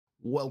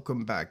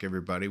Welcome back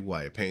everybody,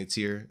 Wyatt Paints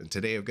here, and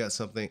today I've got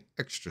something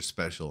extra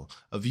special.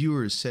 A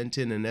viewer sent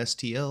in an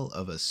STL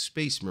of a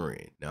Space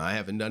Marine. Now I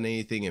haven't done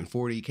anything in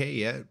 40K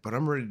yet, but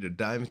I'm ready to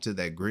dive into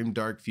that grim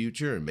dark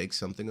future and make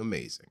something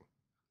amazing.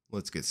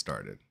 Let's get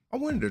started. I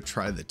wanted to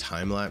try the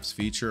time-lapse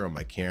feature on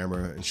my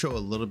camera and show a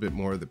little bit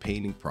more of the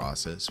painting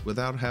process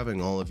without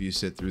having all of you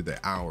sit through the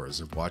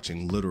hours of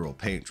watching literal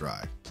paint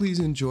dry. Please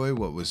enjoy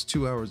what was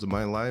 2 hours of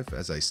my life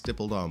as I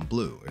stippled on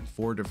blue in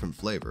 4 different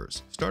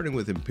flavors, starting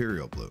with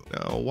Imperial Blue.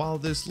 Now, while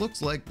this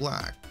looks like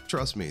black,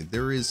 trust me,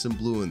 there is some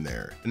blue in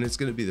there, and it's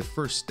going to be the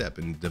first step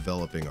in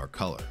developing our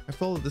color. I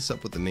followed this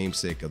up with the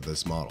namesake of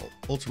this model,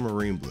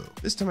 Ultramarine Blue.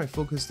 This time I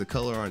focused the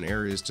color on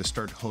areas to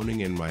start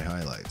honing in my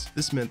highlights.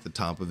 This meant the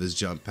top of his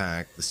jump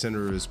pack, the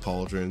center of his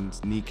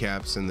pauldrons,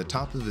 kneecaps, and the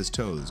top of his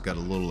toes got a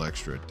little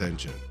extra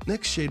attention.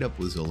 Next shade up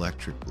was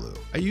Electric Blue.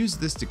 I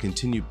used this to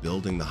continue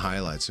building the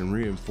highlights and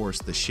reinforce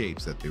the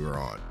shapes that they were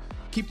on.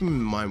 Keeping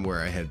in mind where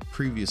I had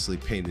previously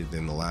painted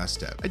in the last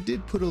step, I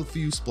did put a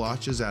few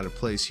splotches out of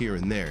place here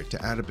and there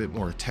to add a bit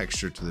more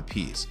texture to the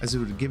piece, as it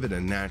would give it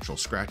a natural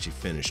scratchy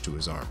finish to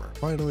his armor.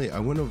 Finally, I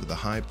went over the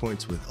high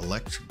points with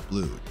Electric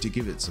Blue to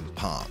give it some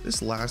pop.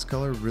 This last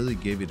color really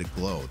gave it a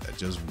glow that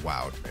just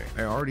wowed me.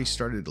 I already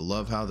started to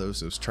love how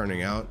this was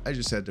turning out, I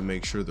just had to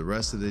make sure the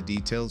rest of the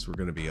details were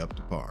going to be up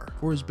to par.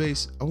 For his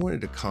base, I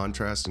wanted a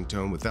contrasting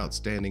tone without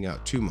standing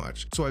out too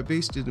much, so I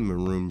based it in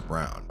maroon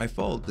brown. I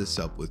followed this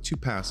up with 2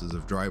 passes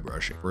of dry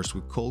brushing, first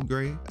with cold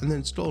gray and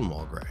then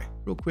stonewall gray.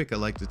 Real quick, I'd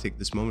like to take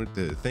this moment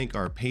to thank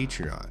our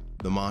Patreon,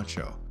 the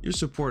Macho. Your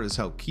support has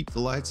helped keep the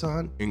lights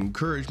on and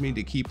encouraged me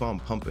to keep on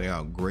pumping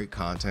out great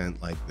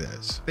content like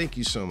this. Thank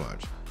you so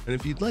much. And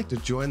if you'd like to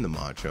join the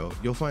Macho,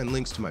 you'll find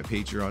links to my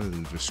Patreon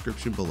in the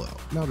description below.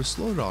 Now to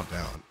slow it all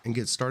down and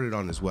get started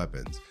on his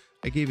weapons,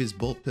 I gave his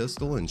bolt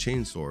pistol and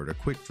chainsword a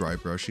quick dry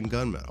brush in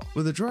gunmetal.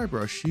 With a dry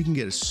brush, you can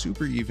get a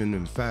super even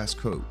and fast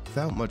coat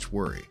without much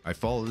worry. I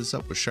followed this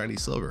up with shiny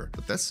silver,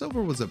 but that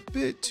silver was a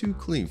bit too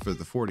clean for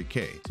the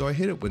 40K, so I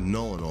hit it with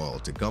Nuln Oil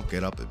to gump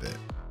it up a bit.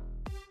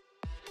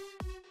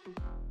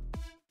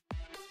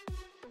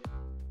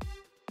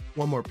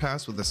 One more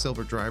pass with a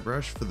silver dry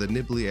brush for the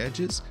nibbly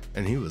edges,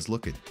 and he was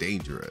looking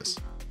dangerous.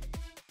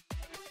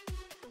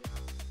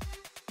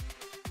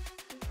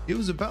 It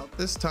was about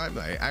this time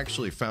I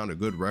actually found a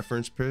good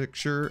reference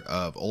picture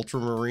of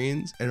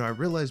Ultramarines, and I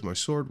realized my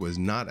sword was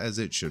not as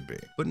it should be.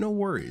 But no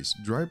worries,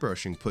 dry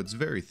brushing puts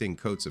very thin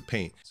coats of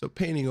paint, so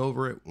painting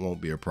over it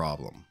won't be a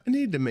problem. I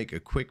needed to make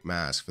a quick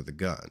mask for the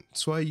gun,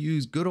 so I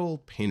used good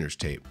old painter's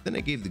tape. Then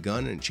I gave the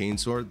gun and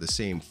chainsword the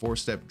same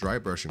 4-step dry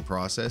brushing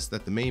process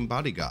that the main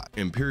body got.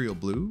 Imperial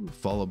Blue,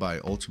 followed by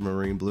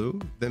Ultramarine Blue,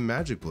 then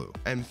Magic Blue,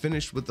 and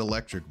finished with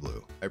Electric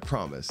Blue. I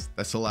promise,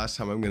 that's the last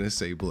time I'm gonna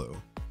say blue.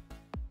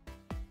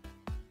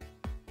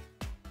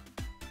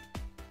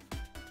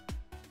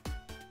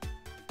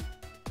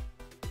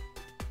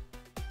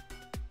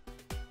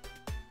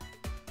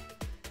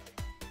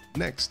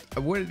 Next, I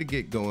wanted to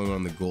get going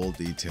on the gold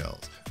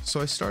details,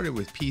 so I started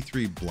with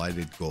P3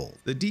 Blighted Gold.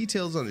 The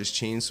details on his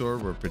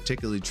chainsword were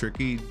particularly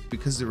tricky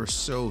because they were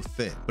so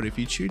thin, but if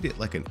you treat it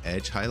like an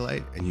edge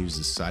highlight and use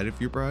the side of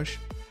your brush,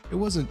 it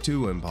wasn't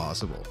too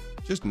impossible,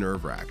 just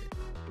nerve-wracking.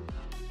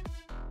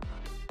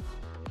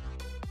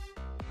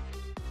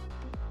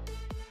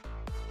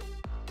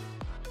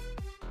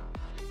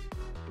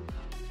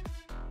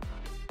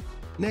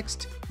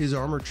 Next, his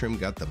armor trim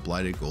got the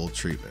Blighted Gold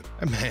treatment.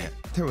 And man,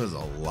 there was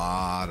a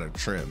lot of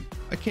trim.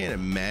 I can't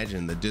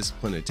imagine the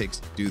discipline it takes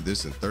to do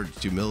this in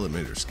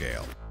 32mm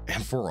scale.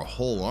 And for a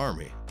whole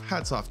army,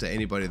 hats off to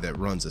anybody that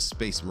runs a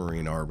Space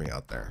Marine army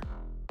out there.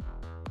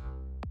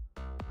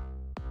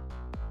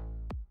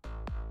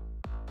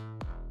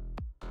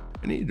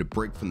 I needed a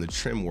break from the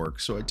trim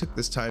work, so I took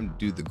this time to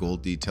do the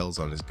gold details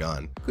on his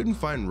gun. Couldn't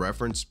find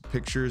reference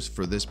pictures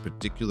for this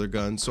particular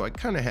gun, so I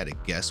kinda had to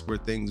guess where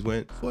things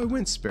went, so I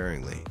went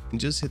sparingly and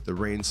just hit the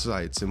range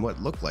sights and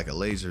what looked like a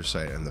laser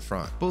sight in the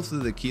front, both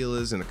of the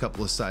keyless and a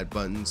couple of side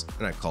buttons,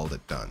 and I called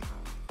it done.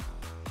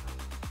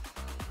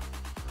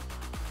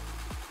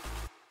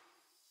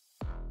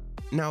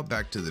 Now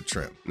back to the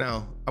trim.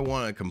 Now, I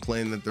want to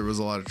complain that there was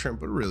a lot of trim,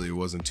 but really it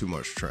wasn't too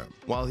much trim.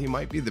 While he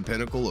might be the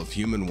pinnacle of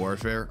human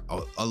warfare,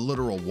 a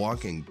literal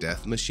walking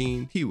death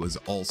machine, he was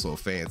also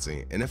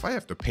fancy, and if I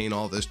have to paint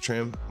all this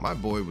trim, my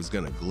boy was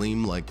gonna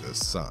gleam like the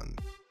sun.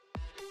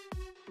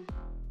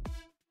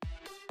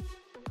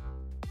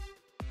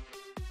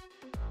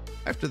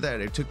 After that,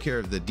 I took care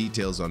of the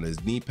details on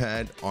his knee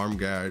pad, arm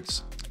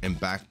guards, and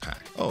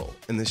backpack. Oh,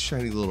 and this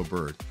shiny little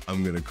bird.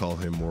 I'm gonna call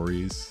him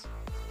Maurice.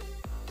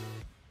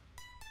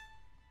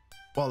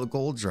 While the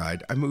gold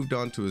dried, I moved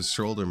on to his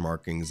shoulder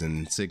markings and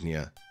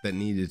insignia that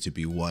needed to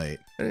be white.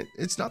 And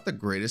it's not the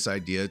greatest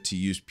idea to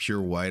use pure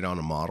white on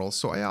a model,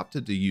 so I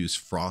opted to use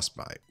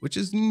Frostbite, which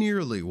is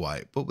nearly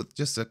white, but with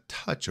just a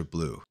touch of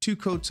blue. 2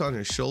 coats on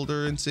his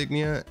shoulder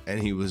insignia, and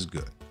he was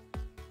good.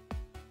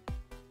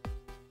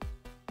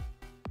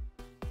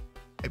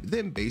 I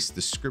then based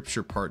the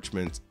scripture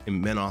parchment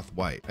in Menoth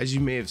white. As you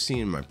may have seen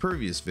in my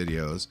previous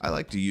videos, I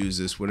like to use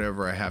this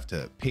whenever I have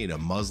to paint a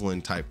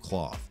muslin type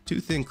cloth. 2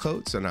 thin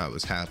coats and I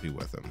was happy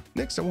with them.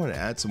 Next I want to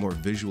add some more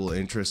visual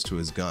interest to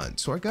his gun,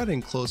 so I got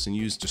in close and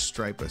used a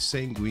stripe of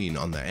sanguine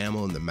on the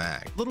ammo and the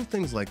mag. Little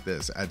things like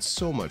this add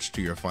so much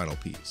to your final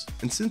piece.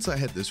 And since I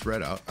had this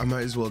red out, I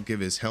might as well give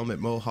his helmet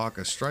mohawk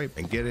a stripe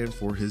and get in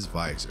for his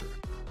visor.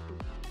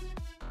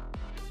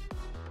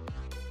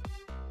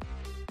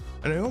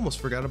 And I almost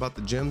forgot about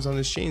the gems on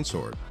his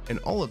chainsword, and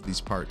all of these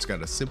parts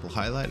got a simple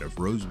highlight of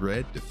rose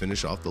red to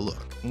finish off the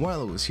look.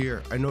 While it was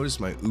here, I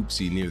noticed my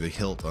oopsie near the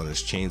hilt on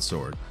his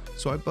chainsword,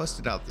 so I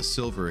busted out the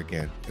silver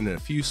again, and in a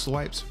few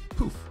swipes,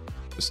 poof,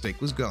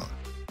 mistake was gone.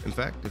 In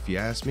fact, if you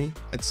ask me,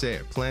 I'd say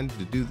I planned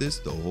to do this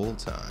the whole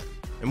time.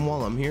 And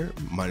while I'm here,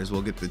 might as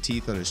well get the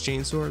teeth on his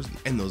chainswords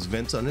and those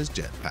vents on his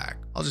jetpack.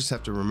 I'll just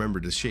have to remember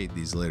to shade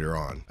these later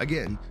on.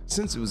 Again,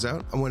 since it was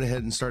out, I went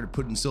ahead and started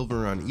putting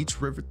silver on each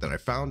rivet that I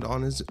found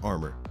on his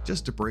armor,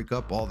 just to break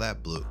up all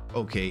that blue.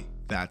 Okay,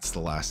 that's the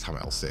last time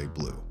I'll say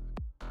blue.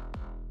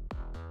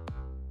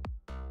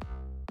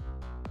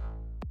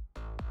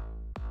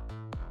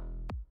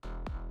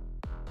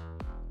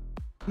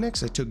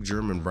 Next I took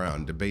German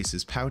brown to base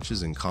his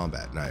pouches and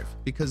combat knife,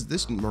 because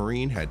this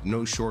Marine had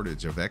no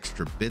shortage of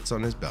extra bits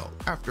on his belt.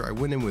 After I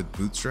went in with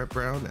bootstrap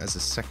brown as a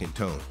second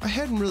tone. I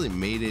hadn't really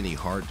made any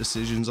hard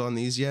decisions on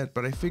these yet,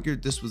 but I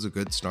figured this was a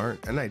good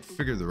start and I'd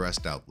figure the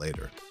rest out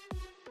later.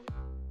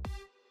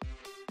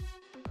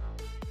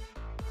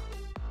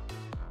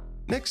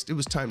 Next, it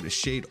was time to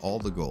shade all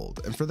the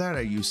gold, and for that I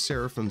used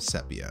Seraphim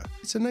Sepia.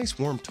 It's a nice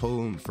warm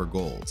tone for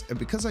golds, and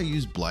because I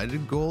used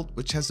blighted gold,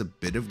 which has a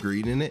bit of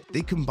green in it,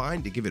 they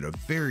combined to give it a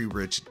very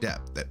rich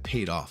depth that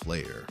paid off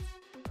later.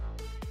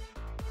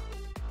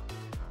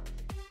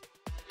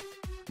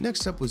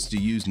 Next up was to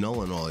use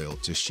Nuln Oil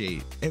to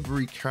shade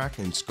every crack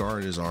and scar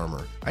in his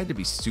armor. I had to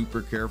be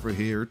super careful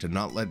here to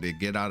not let it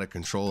get out of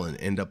control and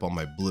end up on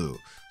my blue,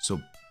 so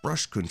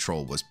brush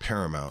control was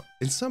paramount.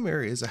 In some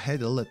areas I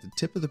had to let the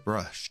tip of the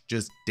brush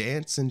just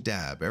dance and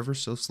dab ever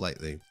so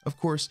slightly. Of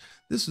course,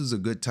 this was a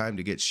good time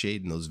to get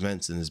shade in those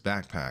vents in his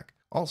backpack.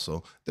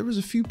 Also, there was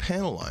a few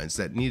panel lines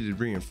that needed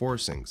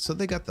reinforcing, so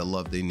they got the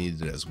love they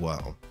needed as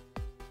well.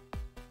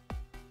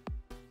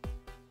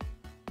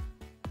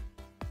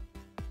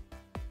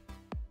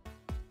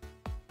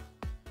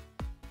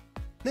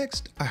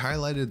 Next, I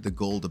highlighted the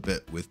gold a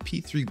bit with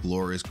P3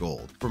 Glorious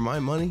Gold. For my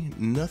money,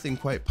 nothing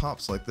quite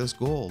pops like this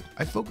gold.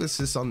 I focused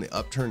this on the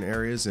upturn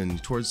areas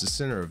and towards the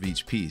center of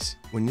each piece.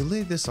 When you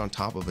lay this on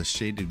top of a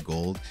shaded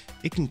gold,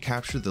 it can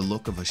capture the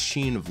look of a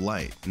sheen of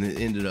light, and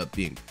it ended up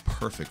being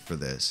perfect for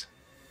this.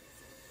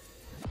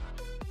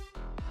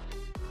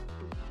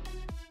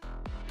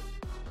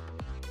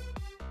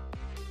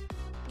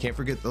 Can't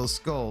forget those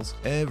skulls.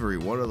 Every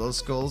one of those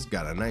skulls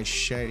got a nice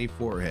shiny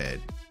forehead.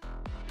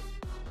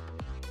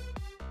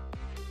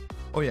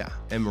 Oh yeah,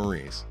 and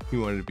Maurice, he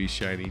wanted to be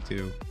shiny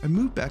too. I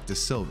moved back to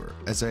silver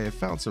as I had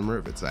found some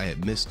rivets I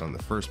had missed on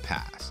the first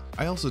pass.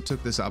 I also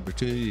took this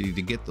opportunity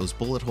to get those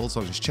bullet holes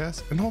on his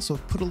chest and also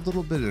put a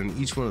little bit in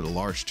each one of the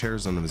large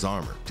tears on his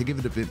armor to give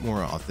it a bit more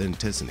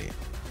authenticity.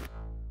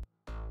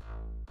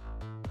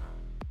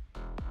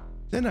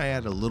 Then I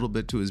add a little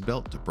bit to his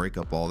belt to break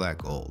up all that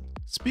gold.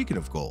 Speaking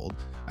of gold,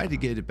 I had to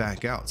get it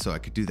back out so I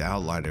could do the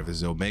outline of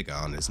his omega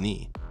on his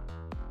knee.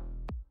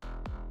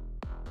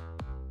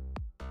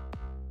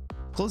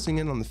 Closing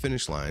in on the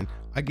finish line,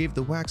 I gave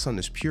the wax on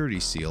his purity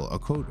seal a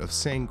coat of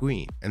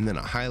sanguine and then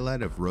a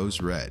highlight of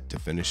rose red to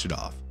finish it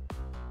off.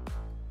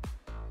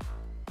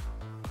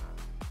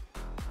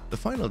 The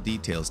final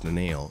details to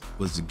nail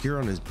was the gear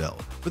on his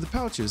belt. For the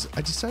pouches,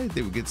 I decided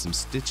they would get some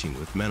stitching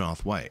with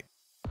Menoth white.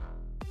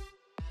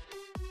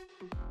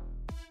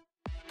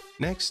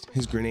 Next,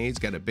 his grenades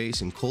got a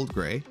base in cold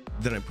gray,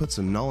 then I put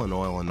some Nuln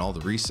Oil in all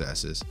the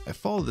recesses. I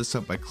followed this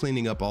up by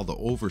cleaning up all the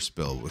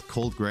overspill with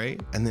cold gray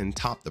and then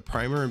topped the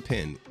primer and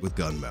pin with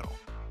gunmetal.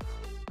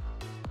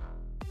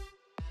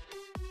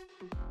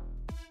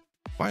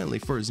 Finally,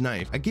 for his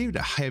knife, I gave it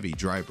a heavy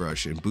dry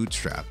brush in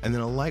bootstrap and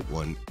then a light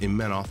one in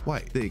Menoth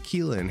white. The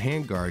Aquila and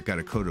handguard got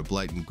a coat of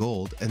blighted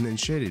gold and then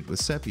shaded with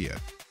sepia.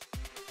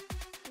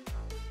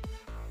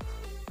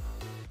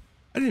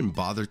 I didn't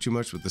bother too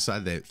much with the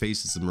side that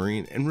faces the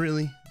Marine, and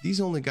really, these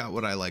only got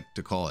what I like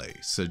to call a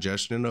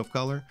suggestion of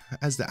color,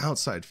 as the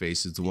outside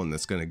face is the one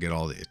that's going to get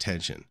all the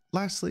attention.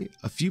 Lastly,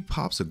 a few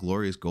pops of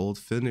glorious gold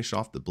finish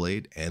off the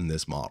blade and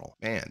this model.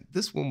 Man,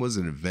 this one was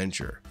an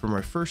adventure. For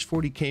my first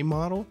 40K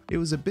model, it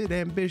was a bit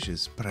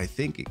ambitious, but I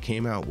think it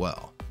came out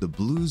well. The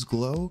blues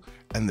glow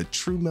and the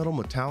true metal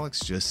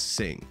metallics just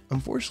sing.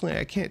 Unfortunately,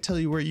 I can't tell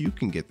you where you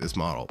can get this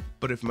model,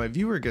 but if my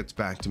viewer gets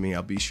back to me,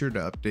 I'll be sure to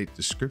update the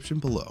description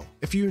below.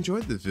 If you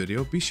enjoyed this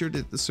video, be sure to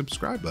hit the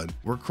subscribe button.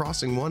 We're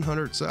crossing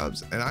 100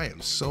 subs and I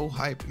am so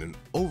hyped and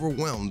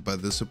overwhelmed by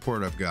the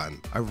support I've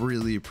gotten. I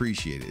really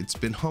appreciate it. It's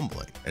been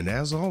humbling. And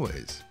as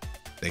always,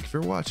 thank you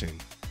for watching,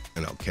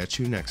 and I'll catch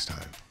you next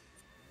time.